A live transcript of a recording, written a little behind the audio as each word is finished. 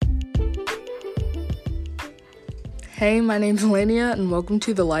Hey, my name's Elenia, and welcome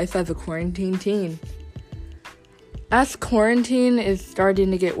to the life of a quarantine teen. As quarantine is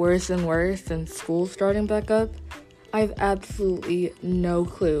starting to get worse and worse and school's starting back up, I have absolutely no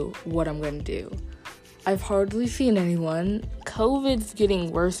clue what I'm going to do. I've hardly seen anyone. COVID's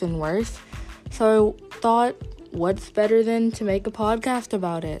getting worse and worse, so I thought, what's better than to make a podcast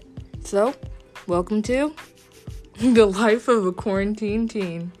about it? So, welcome to the life of a quarantine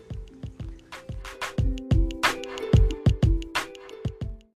teen.